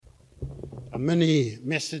a mini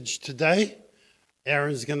message today.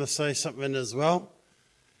 Aaron's going to say something as well.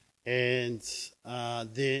 And so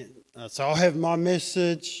I'll have my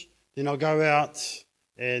message, then I'll go out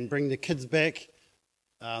and bring the kids back.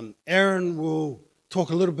 Aaron will talk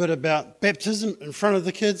a little bit about baptism in front of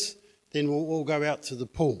the kids, then we'll all go out to the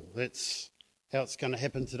pool. That's how it's going to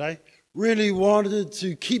happen today. Really wanted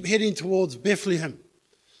to keep heading towards Bethlehem.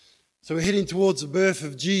 So we're heading towards the birth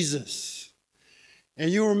of Jesus. And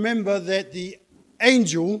you'll remember that the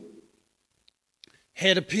angel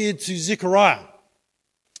had appeared to Zechariah.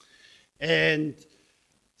 And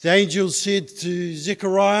the angel said to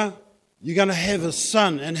Zechariah, you're going to have a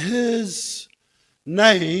son, and his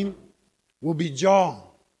name will be John.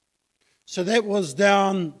 So that was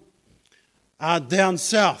down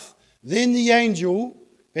south. Then the angel,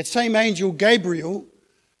 that same angel, Gabriel,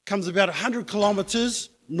 comes about 100 kilometers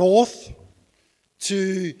north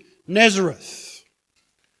to Nazareth,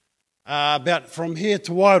 about from here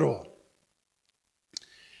to Wairoa.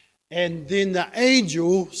 And then the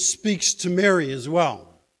angel speaks to Mary as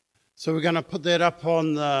well. So we're going to put that up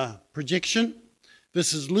on the projection.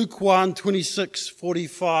 This is Luke 1, 26 to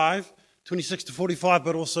 45,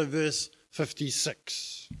 but also verse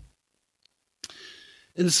 56.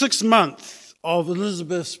 In the 6th month of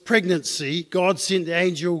Elizabeth's pregnancy, God sent the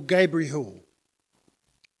angel Gabriel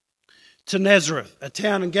to Nazareth, a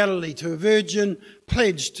town in Galilee, to a virgin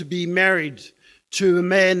pledged to be married to a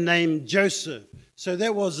man named Joseph. So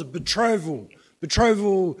that was a betrothal.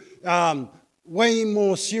 Way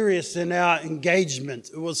more serious than our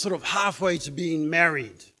engagement. It was sort of halfway to being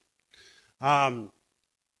married. And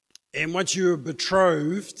once you were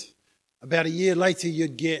betrothed, about a year later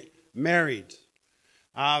you'd get married.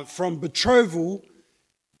 From betrothal,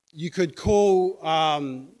 you could call,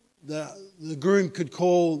 the groom could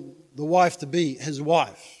call the wife to be his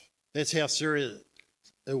wife. That's how serious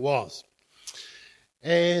it was.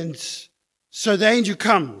 And so the angel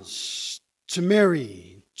comes to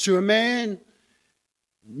Mary, to a man.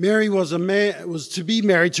 Mary was to be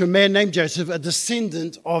married to a man named Joseph, a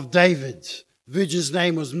descendant of David. The virgin's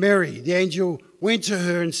name was Mary. The angel went to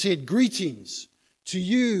her and said, greetings to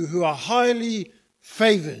you who are highly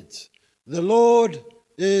favored. The Lord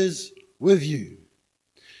is with you.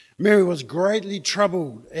 Mary was greatly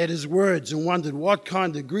troubled at his words and wondered what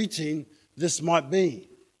kind of greeting this might be.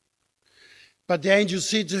 But the angel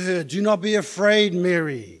said to her, do not be afraid,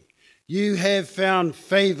 Mary. You have found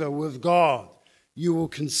favor with God. You will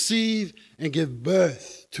conceive and give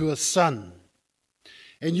birth to a son.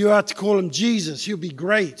 And you are to call him Jesus. He'll be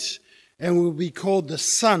great and will be called the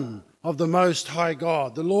Son of the Most High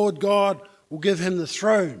God. The Lord God will give him the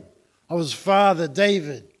throne of his father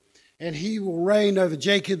David, and he will reign over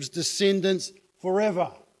Jacob's descendants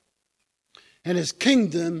forever. And his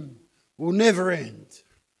kingdom will never end.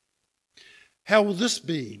 How will this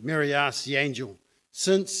be? Mary asked the angel,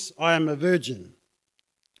 since I am a virgin.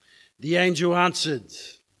 The angel answered,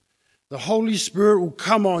 the Holy Spirit will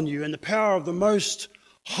come on you, and the power of the Most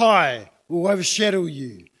High will overshadow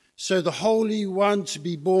you. So the Holy One to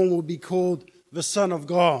be born will be called the Son of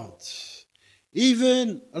God.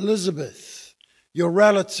 Even Elizabeth, your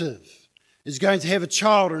relative, is going to have a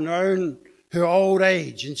child in her old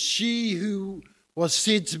age, and she who was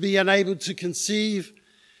said to be unable to conceive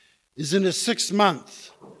is in her 6th month,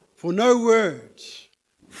 for no word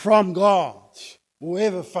from God will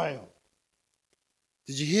ever fail.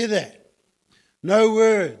 Did you hear that? No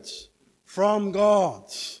words from God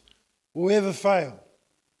will ever fail.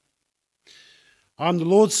 I'm the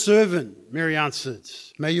Lord's servant, Mary answered.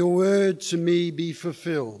 May your word to me be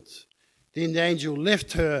fulfilled. Then the angel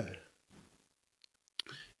left her,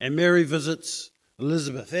 and Mary visits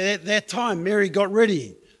Elizabeth. At that time, Mary got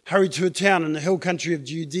ready, hurried to a town in the hill country of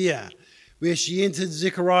Judea, where she entered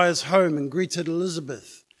Zechariah's home and greeted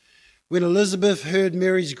Elizabeth. When Elizabeth heard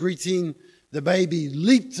Mary's greeting, the baby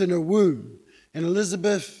leaped in her womb, and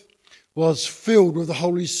Elizabeth was filled with the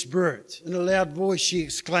Holy Spirit. In a loud voice she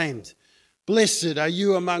exclaimed, blessed are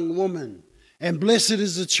you among women, and blessed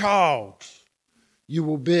is the child you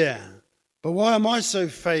will bear. But why am I so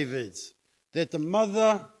favored that the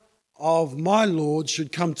mother of my Lord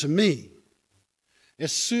should come to me?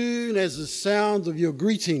 As soon as the sound of your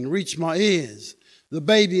greeting reached my ears, the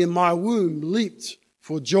baby in my womb leaped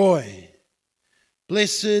for joy.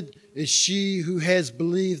 Blessed is she who has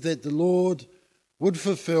believed that the Lord would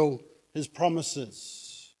fulfill his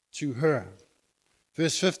promises to her.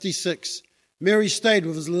 Verse 56, Mary stayed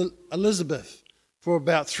with Elizabeth for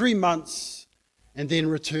about 3 months and then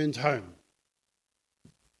returned home.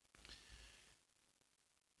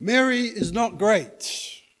 Mary is not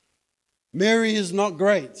great. Mary is not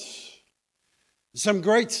great. Some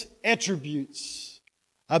great attributes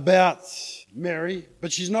about Mary,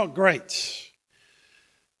 but she's not great.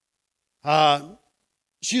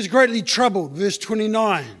 She was greatly troubled, verse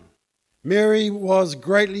 29. Mary was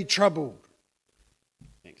greatly troubled.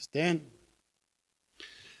 Thanks, Dan.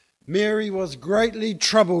 Mary was greatly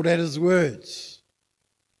troubled at his words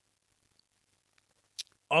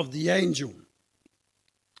of the angel.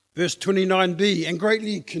 Verse 29b, and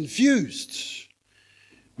greatly confused.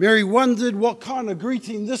 Mary wondered what kind of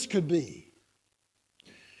greeting this could be.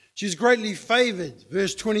 She's greatly favored.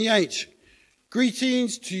 Verse 28,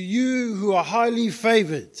 greetings to you who are highly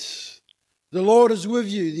favored. The Lord is with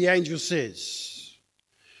you, the angel says.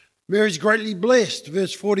 Mary's greatly blessed.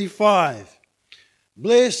 Verse 45,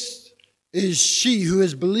 blessed is she who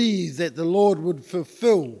has believed that the Lord would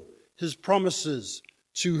fulfill his promises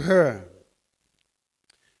to her.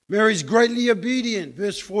 Mary's greatly obedient.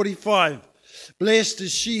 Verse 45, blessed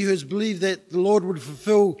is she who has believed that the Lord would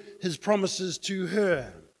fulfill his promises to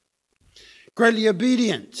her. Greatly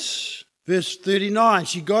obedient. Verse 39,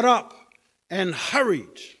 she got up and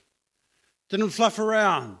hurried. Didn't fluff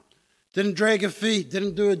around. Didn't drag her feet.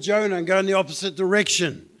 Didn't do a Jonah and go in the opposite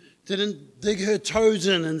direction. Didn't dig her toes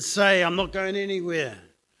in and say, I'm not going anywhere.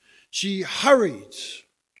 She hurried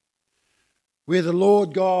where the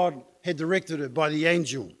Lord God had directed her by the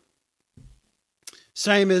angel.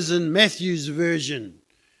 Same as in Matthew's version,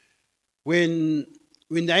 when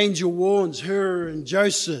the angel warns her and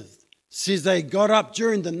Joseph, says they got up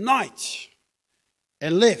during the night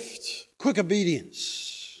and left. Quick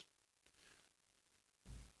obedience.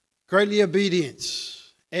 Greatly obedient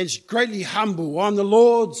and greatly humble. I'm the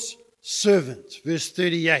Lord's servant. Verse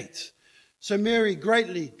 38. So Mary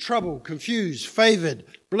greatly troubled, confused, favored,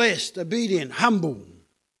 blessed, obedient, humble.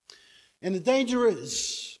 And the danger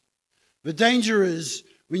is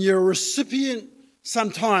when you're a recipient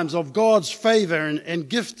sometimes of God's favor and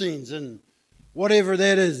giftings and whatever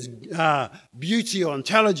that is, beauty or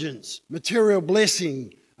intelligence, material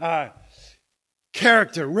blessing,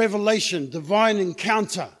 character, revelation, divine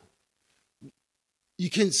encounter, you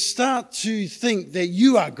can start to think that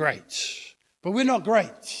you are great. But we're not great.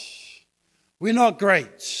 We're not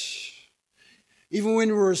great. Even when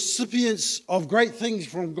we're recipients of great things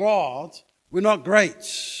from God, we're not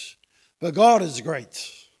great. But God is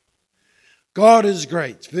great. God is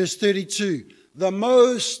great. Verse 32, the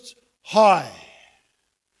Most High,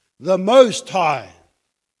 the Most High,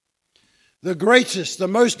 the greatest, the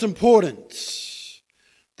most important.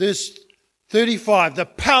 Verse 35, the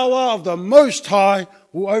power of the Most High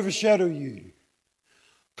will overshadow you.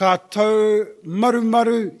 Ka tau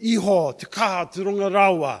maru iho te kaha te runga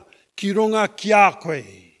rawa ki runga ki a koe.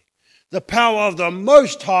 The power of the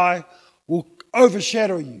Most High will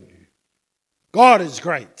overshadow you. God is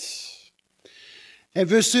great. And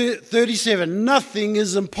verse 37, nothing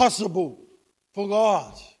is impossible for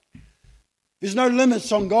God. There's no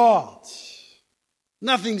limits on God.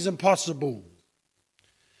 Nothing's impossible.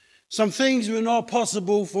 Some things were not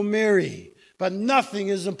possible for Mary, but nothing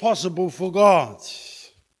is impossible for God.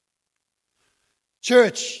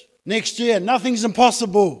 Church, next year, nothing's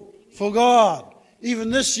impossible for God.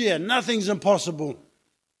 Even this year, nothing's impossible.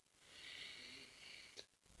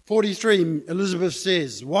 43, Elizabeth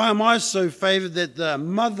says, why am I so favored that the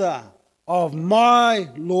mother of my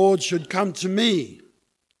Lord should come to me?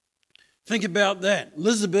 Think about that.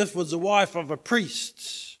 Elizabeth was the wife of a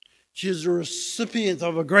priest. She is a recipient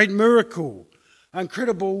of a great miracle, an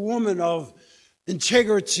incredible woman of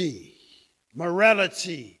integrity,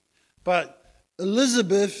 morality. But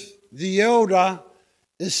Elizabeth, the elder,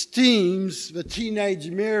 esteems the teenage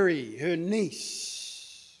Mary, her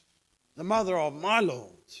niece, the mother of my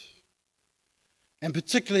Lord, and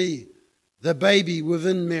particularly the baby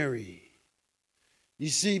within Mary. You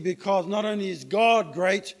see, because not only is God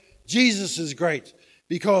great, Jesus is great,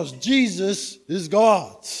 because Jesus is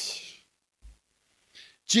God.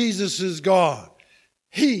 Jesus is God.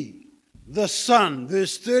 He, the Son,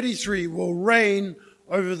 verse 33, will reign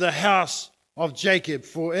over the house of Jacob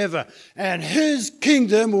forever, and his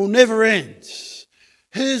kingdom will never end.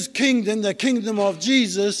 His kingdom, the kingdom of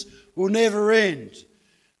Jesus, will never end.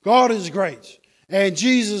 God is great. And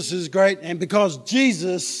Jesus is great, and because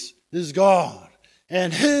Jesus is God,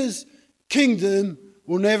 and his kingdom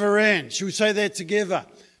will never end. Should we say that together?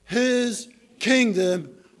 His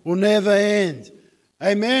kingdom will never end.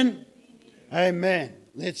 Amen? Amen.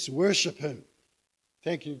 Let's worship him.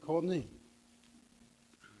 Thank you, Courtney.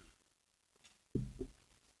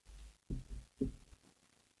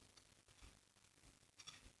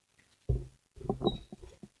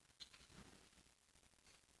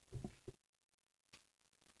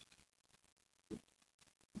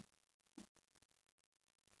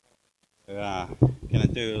 Going to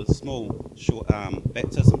do a small, short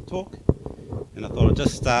baptism talk. And I thought I'd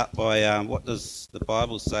just start by what does the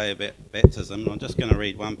Bible say about baptism. I'm just going to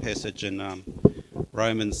read one passage in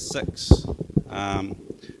Romans 6,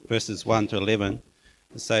 verses 1 to 11.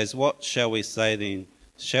 It says, "What shall we say then?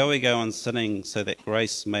 Shall we go on sinning so that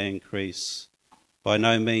grace may increase? By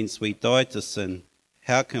no means. We died to sin.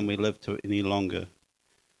 How can we live to it any longer?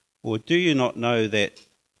 Or do you not know that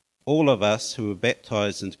all of us who were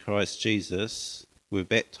baptized into Christ Jesus were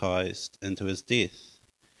baptized into his death?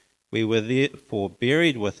 We were therefore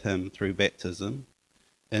buried with him through baptism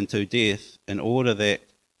into death, in order that,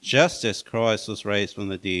 just as Christ was raised from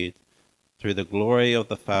the dead through the glory of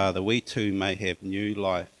the Father, we too may have new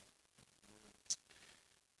life.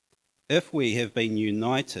 If we have been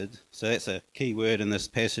united," so that's a key word in this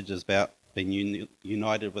passage, is about being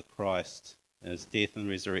united with Christ, his death and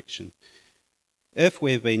resurrection. "If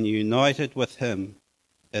we have been united with him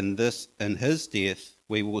in his death,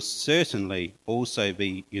 we will certainly also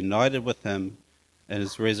be united with him in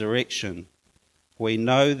his resurrection. We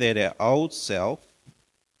know that our old self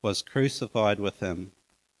was crucified with him,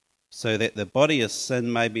 so that the body of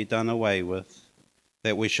sin may be done away with,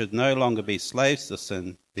 that we should no longer be slaves to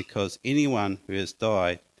sin, because anyone who has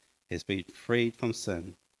died has been freed from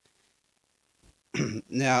sin.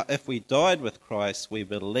 Now, if we died with Christ, we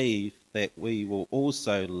believe that we will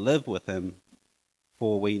also live with him,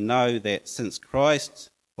 for we know that since Christ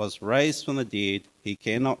was raised from the dead, he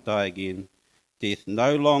cannot die again. Death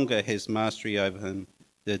no longer has mastery over him.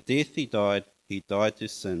 The death he died to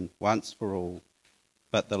sin once for all.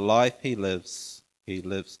 But the life he lives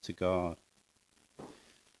to God."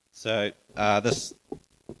 So this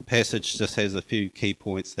passage just has a few key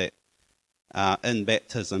points that in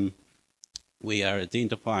baptism we are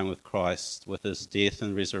identifying with Christ, with his death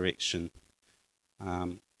and resurrection.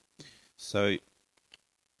 And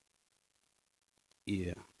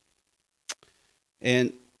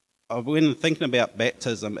when thinking about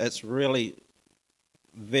baptism, it's really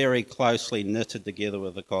very closely knitted together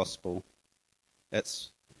with the gospel.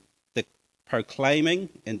 It's the proclaiming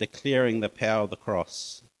and declaring the power of the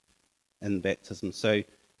cross in baptism. So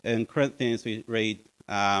in Corinthians we read,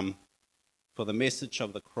 "For the message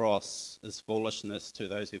of the cross is foolishness to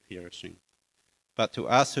those who are perishing, but to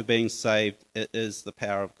us who are being saved, it is the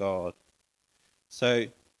power of God." So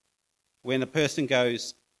when a person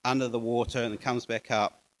goes under the water and comes back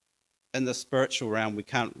up, in the spiritual realm we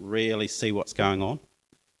can't really see what's going on.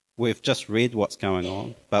 We've just read what's going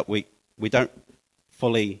on, but we don't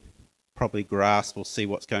fully probably grasp or see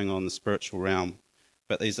what's going on in the spiritual realm.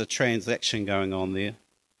 But there's a transaction going on there,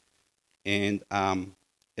 and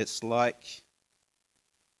it's like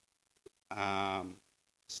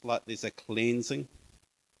there's a cleansing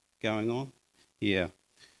going on. Yeah.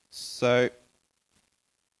 So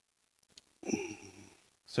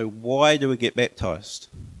why do we get baptized?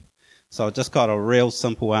 So I've just got a real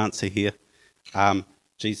simple answer here.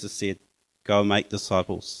 Jesus said, "Go and make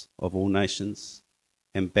disciples of all nations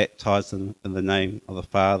and baptize them in the name of the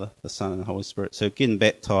Father, the Son, and the Holy Spirit." So getting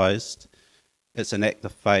baptized, it's an act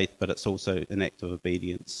of faith, but it's also an act of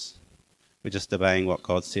obedience. We're just obeying what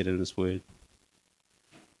God said in his word.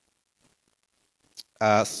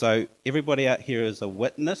 So everybody out here is a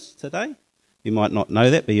witness today. You might not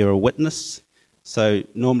know that, but you're a witness. So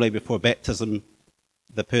normally before baptism,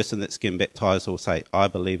 the person that's getting baptized will say, "I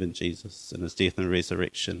believe in Jesus and his death and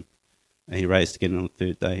resurrection, and he raised again on the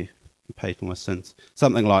third day and paid for my sins."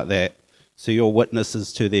 Something like that. So you're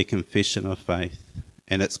witnesses to their confession of faith.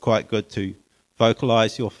 And it's quite good to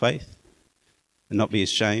vocalize your faith and not be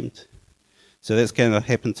ashamed. So that's going to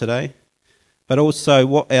happen today. But also,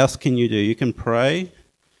 what else can you do? You can pray.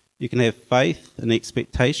 You can have faith and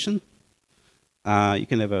expectation. You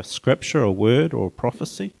can have a scripture, a word, or a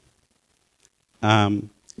prophecy. And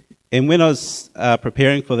when I was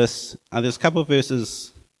preparing for this, there's a couple of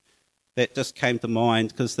verses that just came to mind,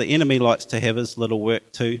 because the enemy likes to have his little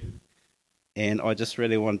work too. And I just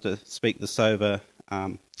really wanted to speak this over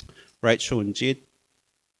Rachel and Jed.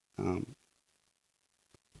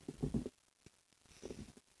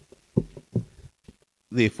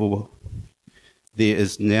 "Therefore, there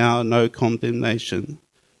is now no condemnation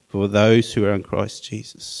for those who are in Christ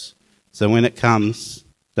Jesus." So when it comes,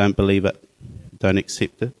 don't believe it. Don't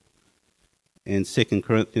accept it. And 2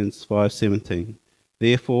 Corinthians 5:17,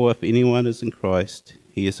 "Therefore, if anyone is in Christ,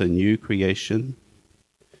 he is a new creation."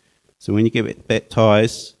 So when you get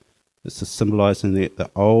baptized, it's symbolizing that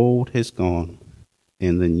the old has gone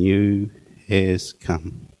and the new has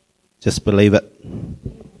come. Just believe it.